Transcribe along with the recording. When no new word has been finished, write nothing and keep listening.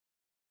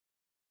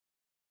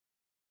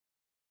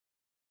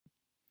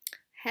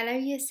Hello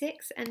Year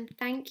 6 and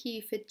thank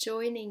you for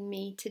joining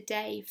me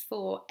today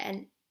for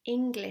an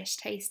English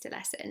taster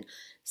lesson.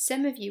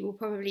 Some of you will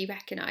probably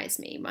recognise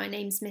me. My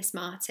name's Miss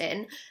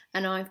Martin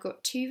and I've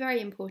got two very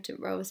important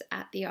roles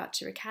at the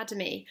Archer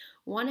Academy.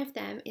 One of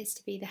them is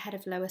to be the head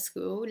of lower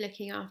school,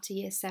 looking after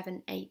Year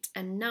 7, 8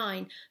 and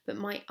 9, but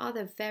my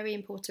other very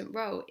important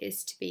role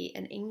is to be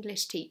an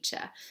English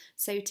teacher.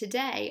 So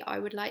today I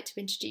would like to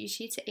introduce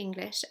you to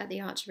English at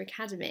the Archer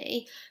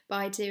Academy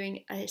by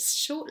doing a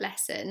short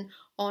lesson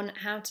on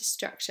how to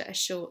structure a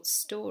short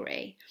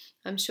story.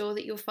 I'm sure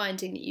that you're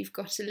finding that you've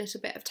got a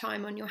little bit of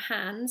time on your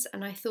hands,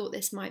 and I thought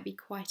this might be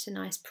quite a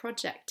nice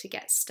project to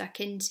get stuck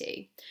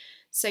into.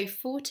 So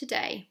for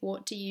today,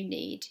 what do you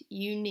need?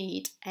 You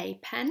need a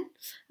pen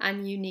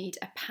and you need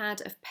a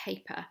pad of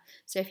paper.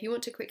 So if you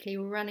want to quickly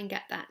run and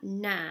get that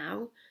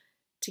now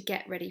to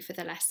get ready for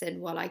the lesson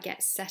while I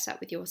get set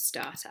up with your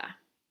starter.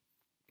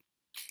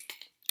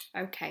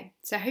 Okay,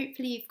 so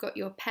hopefully you've got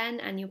your pen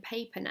and your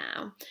paper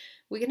now.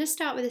 We're going to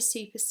start with a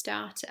super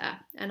starter,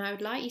 and I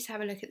would like you to have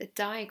a look at the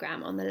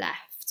diagram on the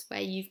left where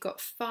you've got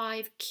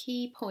 5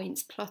 key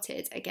points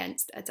plotted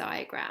against a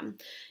diagram.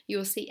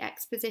 You'll see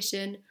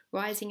exposition,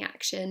 rising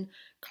action,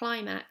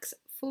 climax,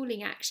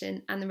 falling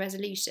action and the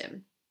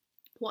resolution.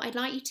 What I'd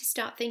like you to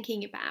start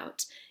thinking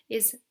about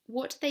is,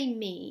 what do they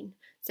mean?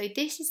 So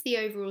this is the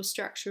overall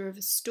structure of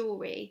a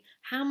story.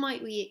 How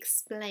might we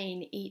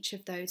explain each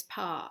of those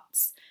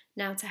parts?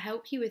 Now, to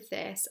help you with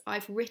this,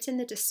 I've written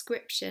the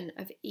description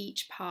of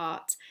each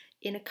part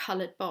in a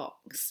coloured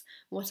box.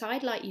 What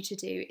I'd like you to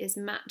do is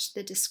match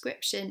the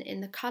description in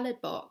the coloured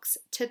box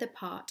to the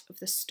part of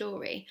the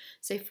story.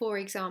 So for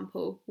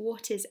example,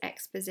 what is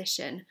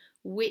exposition?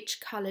 Which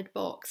coloured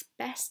box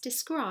best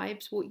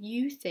describes what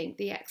you think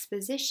the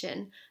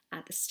exposition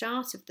at the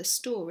start of the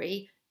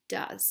story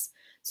does?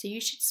 So you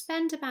should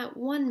spend about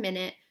 1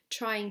 minute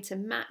trying to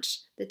match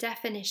the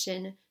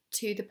definition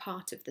to the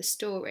part of the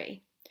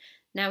story.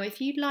 Now,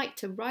 if you'd like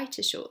to write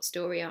a short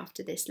story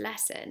after this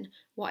lesson,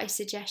 what I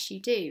suggest you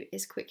do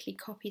is quickly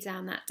copy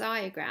down that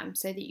diagram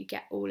so that you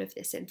get all of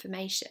this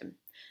information.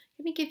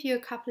 Let me give you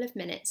a couple of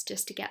minutes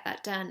just to get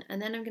that done,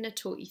 and then I'm going to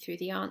talk you through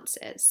the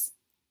answers.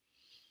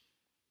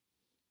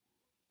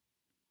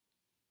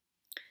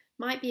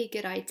 Might be a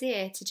good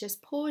idea to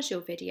just pause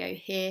your video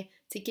here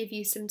to give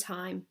you some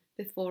time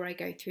before I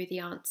go through the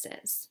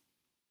answers.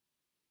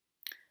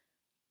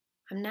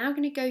 I'm now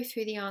going to go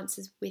through the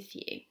answers with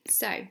you.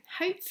 So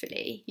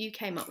hopefully you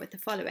came up with the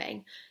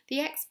following.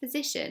 The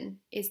exposition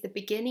is the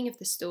beginning of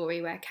the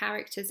story where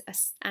characters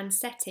and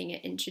setting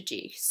are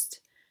introduced.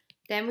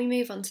 Then we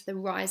move on to the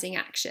rising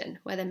action,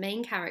 where the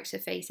main character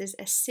faces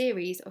a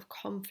series of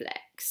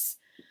conflicts.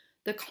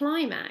 The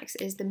climax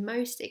is the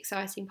most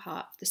exciting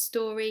part of the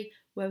story,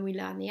 when we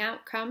learn the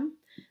outcome.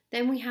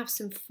 Then we have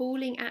some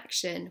falling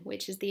action,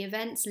 which is the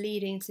events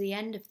leading to the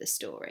end of the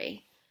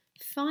story.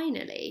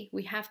 Finally,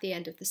 we have the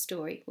end of the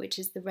story, which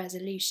is the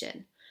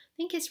resolution. I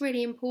think it's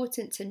really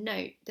important to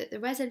note that the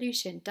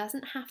resolution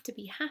doesn't have to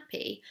be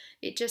happy,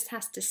 it just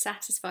has to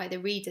satisfy the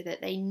reader that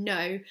they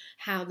know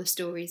how the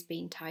story's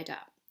been tied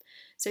up.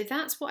 So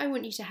that's what I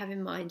want you to have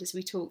in mind as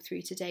we talk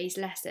through today's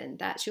lesson.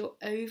 That's your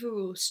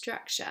overall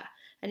structure.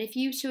 And if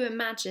you to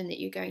imagine that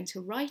you're going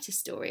to write a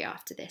story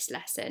after this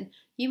lesson,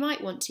 you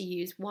might want to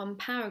use 1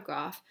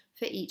 paragraph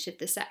for each of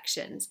the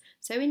sections.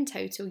 So in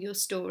total, your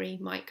story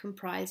might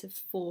comprise of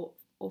 4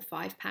 or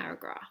 5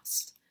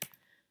 paragraphs.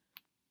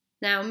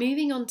 Now,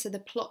 moving on to the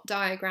plot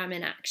diagram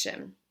in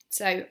action.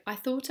 So I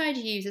thought I'd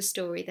use a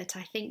story that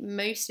I think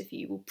most of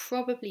you will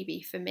probably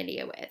be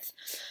familiar with.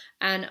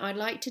 And I'd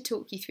like to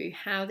talk you through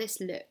how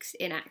this looks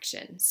in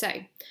action. So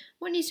I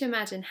want you to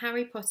imagine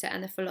Harry Potter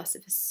and the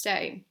Philosopher's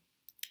Stone.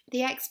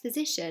 The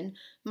exposition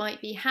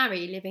might be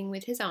Harry living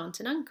with his aunt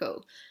and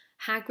uncle.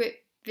 Hagrid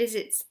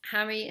visits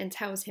Harry and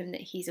tells him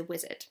that he's a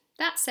wizard.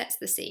 That sets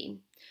the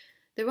scene.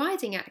 The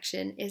rising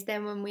action is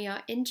then when we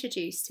are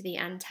introduced to the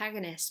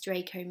antagonist,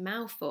 Draco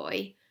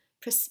Malfoy,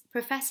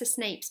 Professor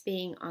Snape's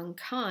being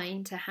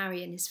unkind to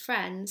Harry and his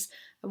friends,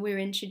 and we're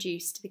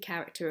introduced to the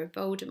character of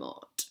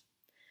Voldemort.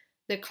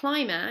 The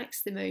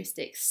climax, the most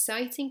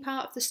exciting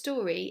part of the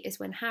story, is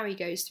when Harry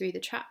goes through the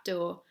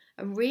trapdoor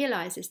and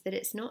realises that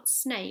it's not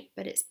Snape,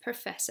 but it's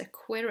Professor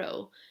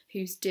Quirrell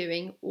who's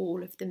doing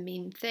all of the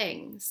mean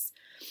things.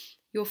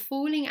 Your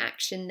falling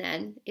action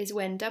then is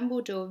when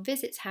Dumbledore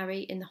visits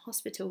Harry in the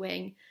hospital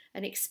wing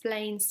and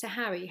explains to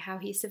Harry how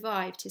he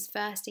survived his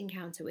first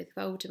encounter with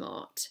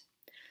Voldemort.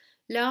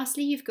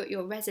 Lastly, you've got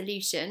your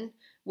resolution,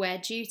 where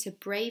due to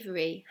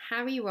bravery,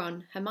 Harry,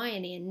 Ron,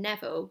 Hermione and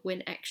Neville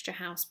win extra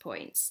house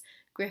points.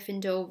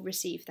 Gryffindor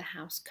receive the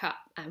House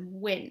Cup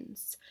and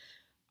wins.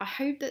 I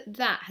hope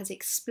that has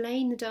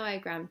explained the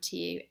diagram to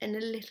you in a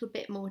little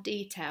bit more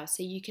detail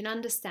so you can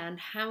understand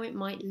how it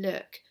might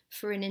look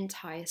for an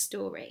entire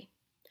story.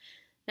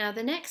 Now,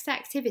 the next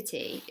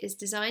activity is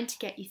designed to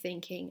get you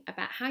thinking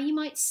about how you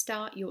might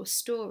start your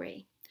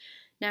story.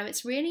 Now,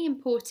 it's really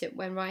important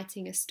when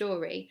writing a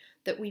story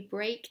that we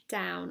break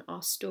down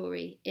our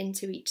story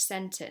into each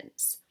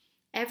sentence.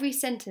 Every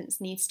sentence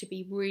needs to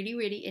be really,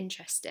 really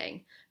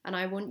interesting, and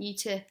I want you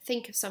to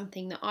think of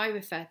something that I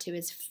refer to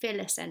as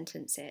filler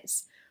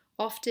sentences.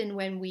 Often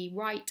when we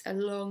write a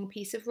long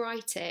piece of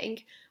writing,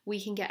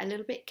 we can get a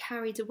little bit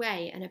carried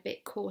away and a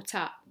bit caught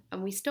up,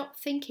 and we stop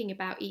thinking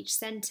about each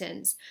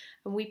sentence,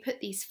 and we put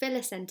these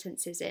filler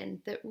sentences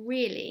in that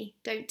really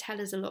don't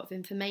tell us a lot of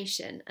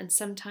information, and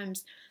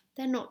sometimes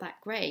they're not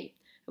that great,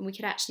 and we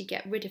could actually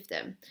get rid of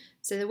them.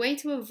 So the way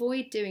to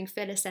avoid doing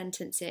filler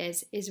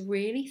sentences is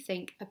really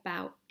think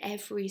about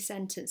every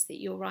sentence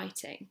that you're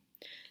writing.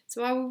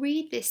 So I will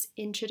read this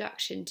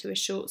introduction to a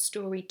short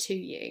story to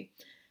you.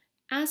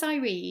 As I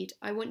read,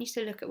 I want you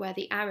to look at where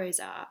the arrows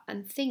are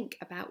and think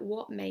about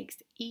what makes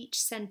each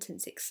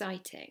sentence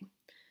exciting.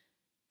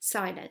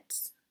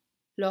 Silence.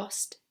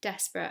 Lost,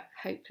 desperate,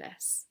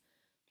 hopeless.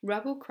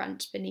 Rubble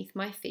crunched beneath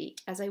my feet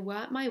as I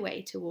worked my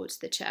way towards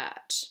the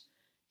church.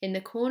 In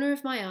the corner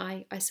of my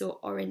eye, I saw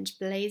orange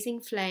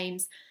blazing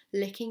flames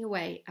licking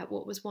away at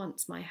what was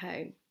once my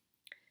home.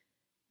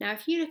 Now,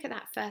 if you look at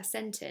that first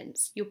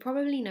sentence, you'll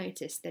probably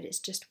notice that it's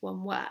just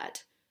one word.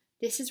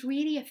 This is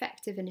really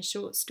effective in a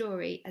short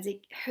story as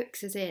it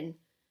hooks us in.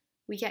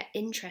 We get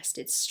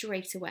interested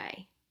straight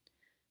away.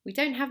 We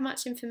don't have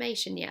much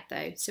information yet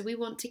though, so we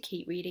want to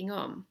keep reading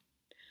on.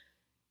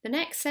 The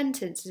next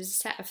sentence is a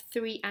set of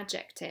 3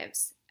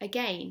 adjectives.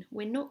 Again,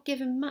 we're not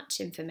given much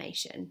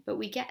information, but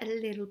we get a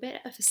little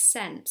bit of a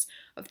sense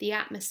of the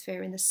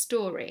atmosphere in the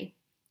story,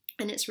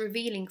 and it's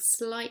revealing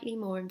slightly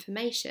more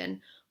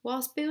information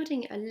whilst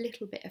building a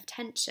little bit of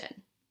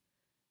tension.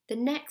 The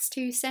next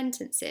 2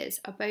 sentences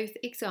are both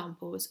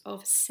examples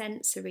of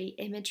sensory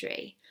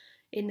imagery.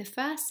 In the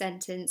first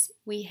sentence,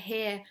 we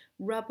hear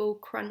rubble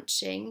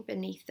crunching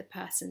beneath the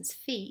person's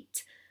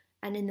feet,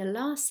 and in the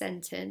last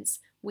sentence,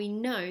 we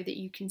know that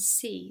you can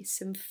see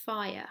some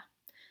fire.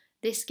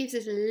 This gives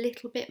us a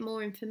little bit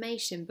more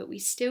information, but we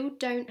still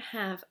don't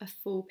have a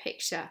full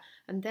picture,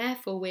 and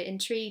therefore we're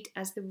intrigued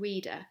as the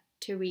reader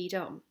to read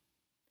on.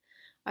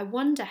 I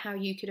wonder how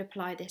you could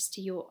apply this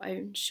to your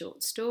own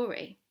short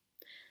story.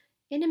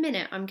 In a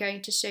minute, I'm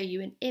going to show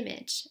you an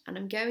image, and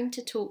I'm going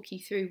to talk you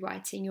through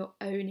writing your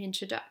own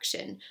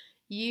introduction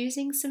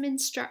using some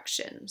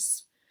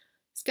instructions.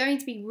 It's going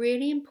to be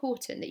really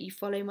important that you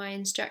follow my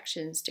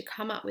instructions to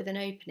come up with an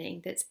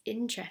opening that's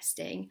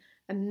interesting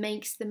and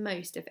makes the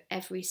most of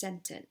every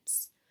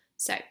sentence.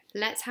 So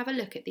let's have a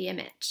look at the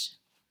image.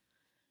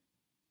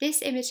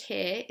 This image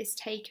here is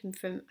taken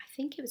from, I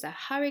think it was a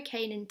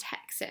hurricane in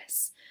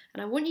Texas,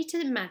 and I want you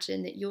to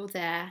imagine that you're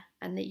there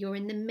and that you're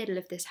in the middle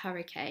of this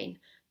hurricane.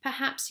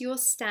 Perhaps you're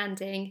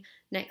standing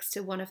next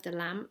to one of the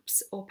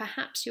lamps, or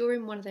perhaps you're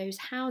in one of those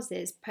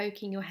houses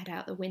poking your head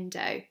out the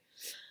window.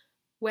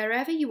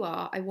 Wherever you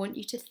are, I want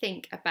you to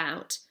think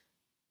about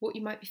what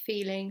you might be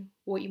feeling,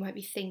 what you might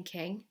be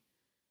thinking,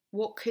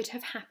 what could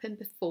have happened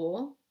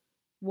before,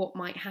 what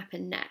might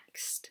happen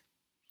next.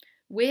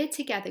 We're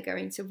together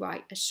going to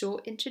write a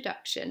short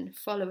introduction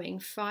following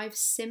 5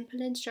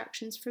 simple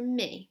instructions from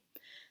me.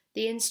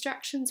 The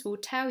instructions will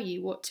tell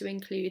you what to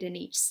include in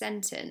each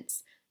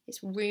sentence.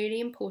 It's really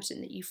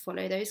important that you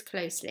follow those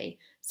closely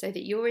so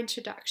that your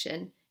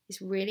introduction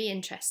is really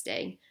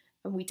interesting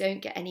and we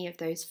don't get any of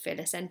those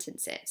filler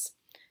sentences.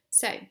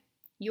 So,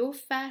 your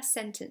first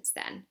sentence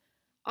then,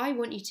 I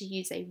want you to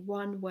use a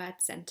 1-word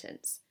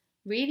sentence.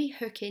 Really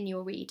hook in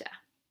your reader.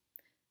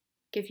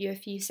 Give you a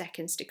few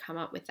seconds to come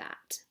up with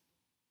that.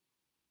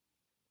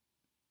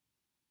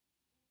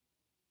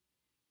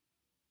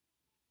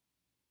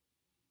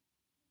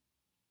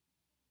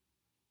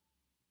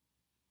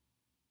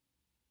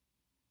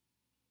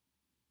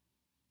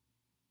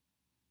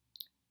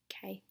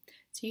 Okay,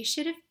 so you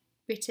should have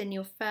written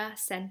your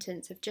first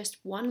sentence of just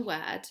 1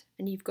 word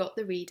and you've got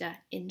the reader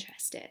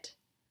interested.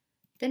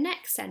 The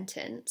next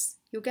sentence,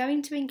 you're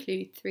going to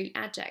include 3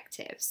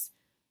 adjectives.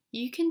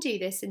 You can do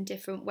this in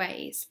different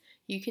ways.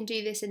 You can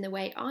do this in the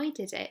way I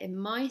did it in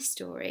my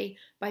story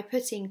by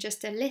putting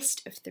just a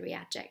list of 3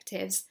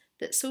 adjectives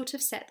that sort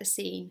of set the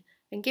scene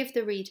and give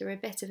the reader a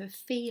bit of a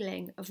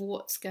feeling of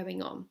what's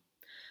going on.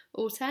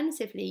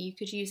 Alternatively, you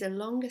could use a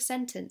longer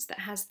sentence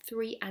that has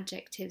 3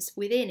 adjectives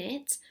within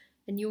it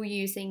and you're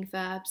using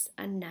verbs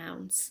and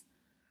nouns.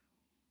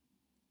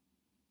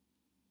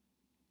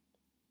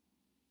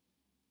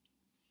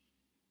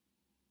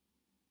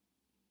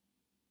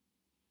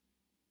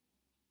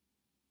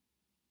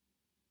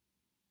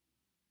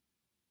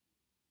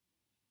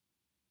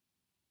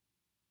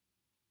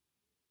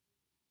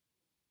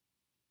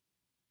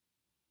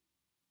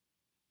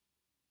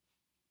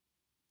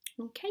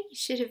 Okay, you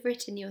should have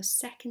written your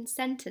second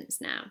sentence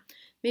now.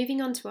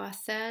 Moving on to our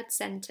third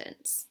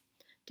sentence.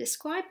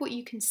 Describe what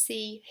you can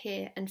see,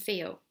 hear and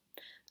feel.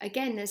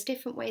 Again, there's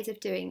different ways of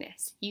doing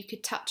this. You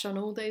could touch on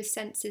all those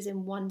senses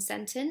in one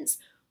sentence.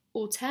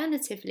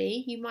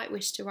 Alternatively, you might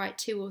wish to write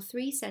 2 or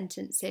 3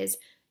 sentences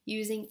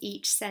using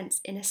each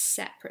sense in a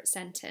separate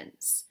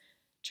sentence.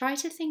 Try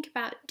to think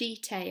about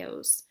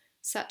details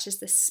such as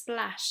the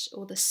splash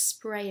or the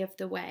spray of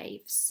the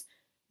waves.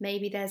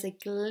 Maybe there's a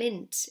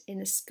glint in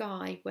the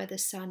sky where the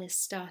sun is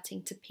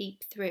starting to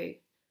peep through.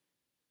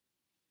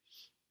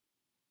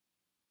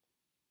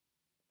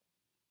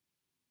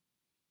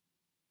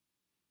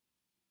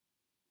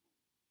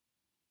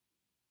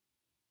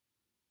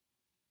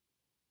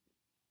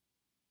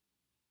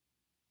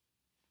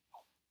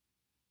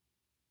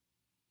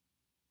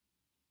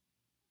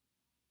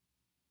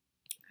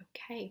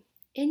 Okay,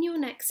 in your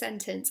next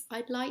sentence,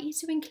 I'd like you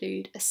to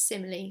include a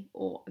simile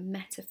or a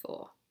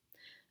metaphor.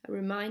 A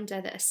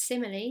reminder that a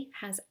simile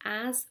has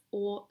as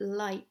or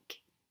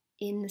like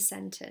in the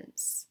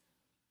sentence.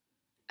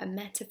 A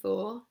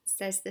metaphor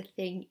says the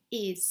thing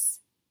is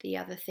the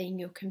other thing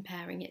you're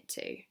comparing it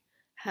to.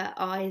 Her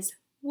eyes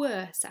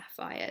were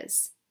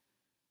sapphires,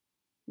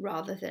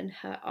 rather than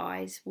her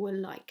eyes were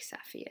like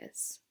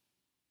sapphires.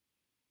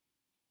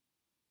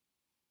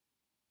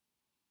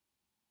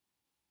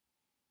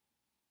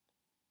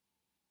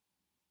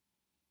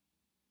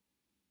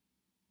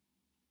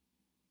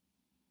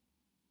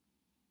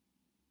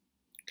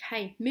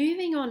 Okay,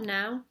 moving on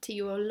now to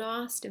your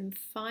last and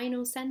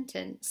final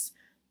sentence.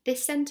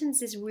 This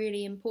sentence is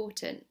really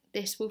important.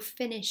 This will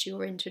finish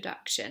your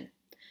introduction.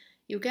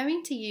 You're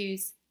going to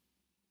use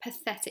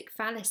pathetic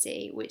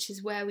fallacy, which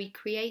is where we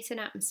create an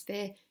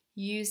atmosphere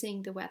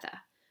using the weather.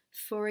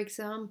 For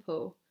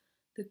example,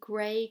 the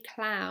grey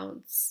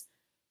clouds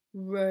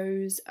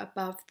rose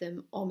above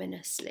them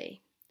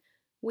ominously.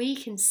 We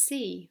can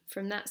see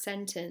from that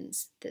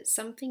sentence that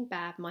something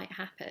bad might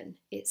happen.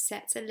 It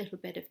sets a little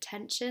bit of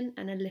tension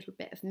and a little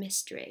bit of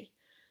mystery.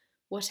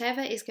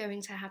 Whatever is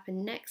going to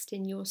happen next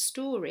in your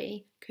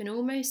story can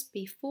almost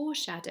be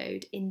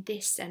foreshadowed in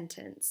this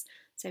sentence.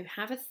 So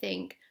have a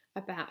think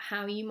about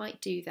how you might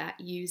do that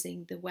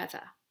using the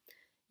weather.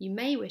 You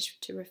may wish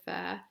to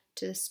refer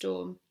to the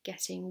storm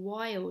getting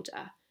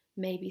wilder.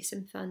 Maybe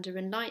some thunder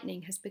and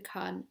lightning has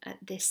begun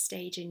at this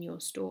stage in your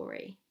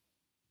story.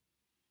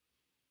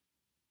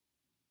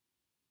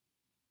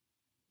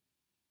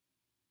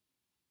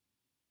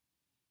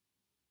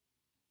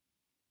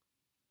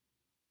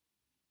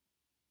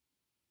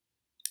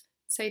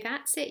 So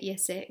that's it, Year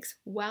 6.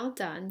 Well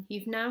done.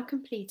 You've now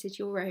completed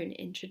your own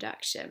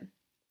introduction.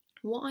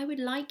 What I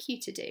would like you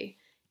to do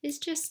is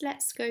just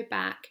let's go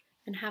back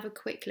and have a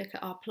quick look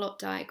at our plot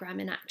diagram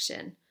in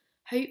action.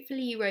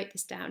 Hopefully you wrote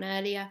this down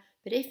earlier,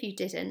 but if you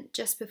didn't,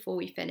 just before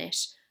we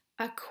finish,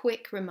 a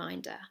quick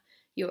reminder.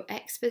 Your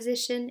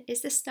exposition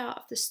is the start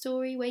of the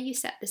story where you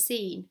set the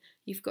scene.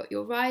 You've got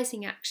your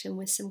rising action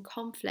with some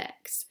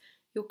conflicts.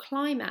 Your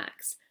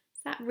climax,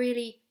 that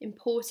really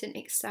important,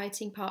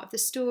 exciting part of the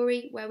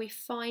story where we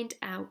find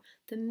out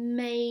the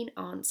main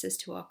answers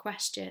to our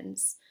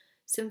questions.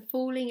 Some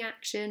falling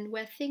action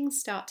where things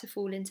start to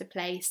fall into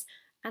place,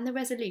 and the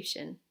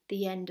resolution,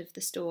 the end of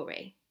the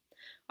story.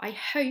 I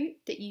hope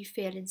that you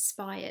feel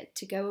inspired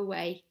to go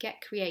away,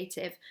 get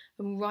creative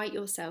and write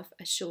yourself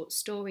a short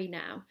story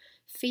now.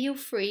 Feel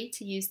free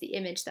to use the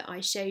image that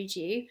I showed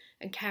you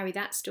and carry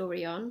that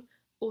story on.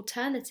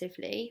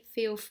 Alternatively,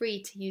 feel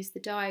free to use the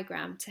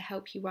diagram to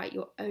help you write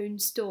your own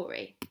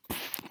story.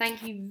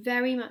 Thank you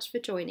very much for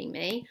joining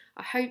me.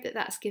 I hope that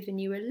that's given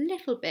you a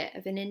little bit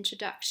of an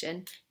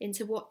introduction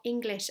into what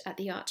English at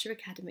the Archer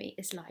Academy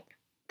is like.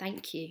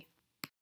 Thank you.